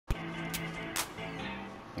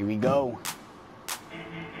Here we go.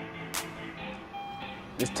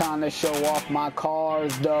 It's time to show off my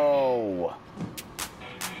cars though.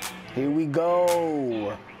 Here we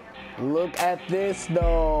go. Look at this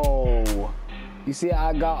though. You see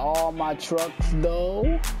I got all my trucks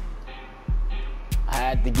though. I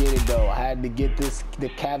had to get it though. I had to get this, the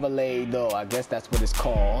Cavalier though. I guess that's what it's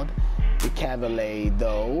called. The Cavalier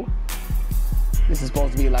though. This is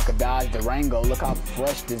supposed to be like a Dodge Durango. Look how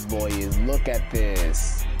fresh this boy is. Look at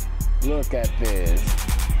this. Look at this.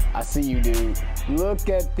 I see you, dude. Look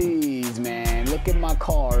at these, man. Look at my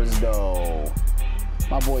cars though.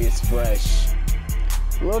 My boy is fresh.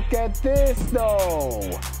 Look at this though.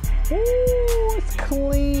 Ooh, it's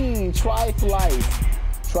clean. Trife life.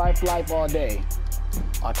 Trife life all day.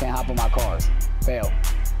 I can't hop on my cars. Fail.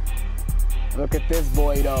 Look at this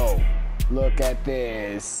boy though. Look at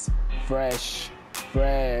this. Fresh.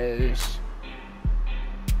 Fresh.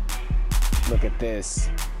 Look at this.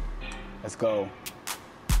 Let's go.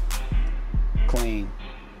 Clean.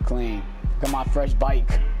 Clean. Look at my fresh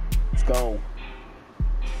bike. Let's go.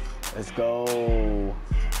 Let's go.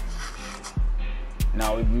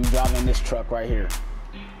 No, we driving this truck right here.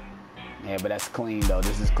 Yeah, but that's clean though.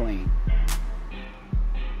 This is clean.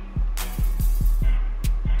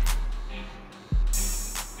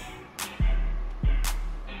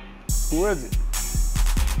 Who is it?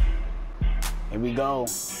 Here we go.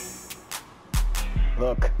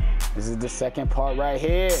 Look, this is the second part right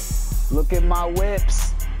here. Look at my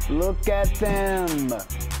whips. Look at them.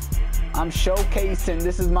 I'm showcasing.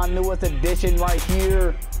 This is my newest addition right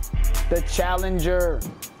here. The Challenger.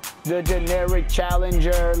 The generic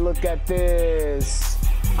Challenger. Look at this.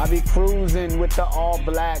 I be cruising with the all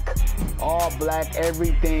black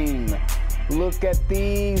everything. Look at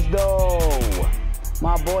these though.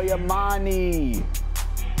 My boy Amani.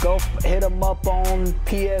 Go hit him up on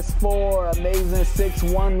PS4, Amazing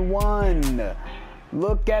 611.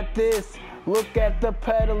 Look at this. Look at the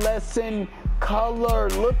pedalescent color.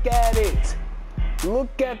 Look at it.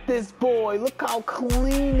 Look at this boy. Look how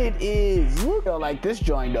clean it is. Look, y'all like this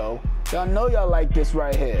joint though. Y'all know y'all like this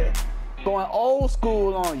right here. Going old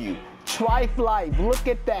school on you. Trife life. Look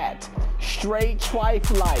at that. Straight trife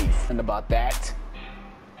life. And about that.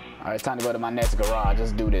 All right, time to go to my next garage.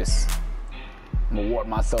 Let's do this. I'm gonna warp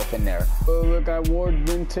myself in there. Oh, look, I warped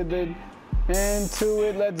into it. Let's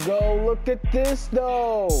go. Look at this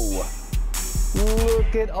though.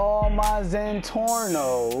 Look at all my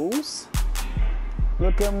Zentornos.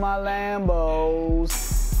 Look at my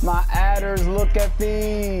Lambos. My adders, look at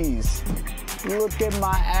these. Look at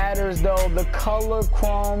my adders though. The color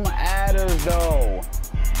chrome adders though.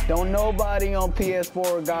 Don't nobody on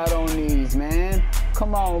PS4 got on these, man.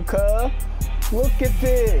 Come on, cuz. Look at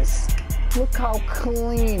this. Look how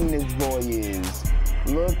clean this boy is.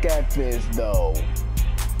 Look at this though.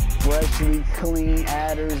 Freshly clean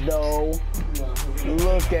adders though.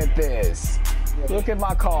 Look at this. Look at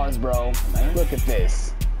my cars, bro. Look at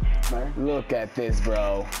this. Look at this,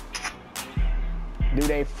 bro. Dude,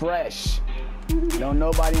 they fresh. Don't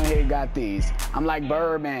nobody on here got these. I'm like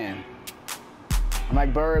Birdman. I'm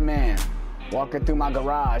like Birdman. Walking through my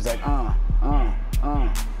garage like,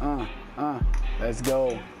 Let's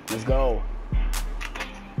go. Let's go.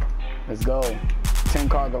 Let's go.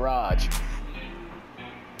 10-car garage.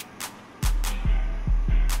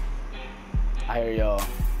 I hear y'all.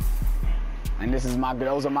 And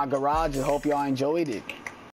those are my garages. Hope y'all enjoyed it.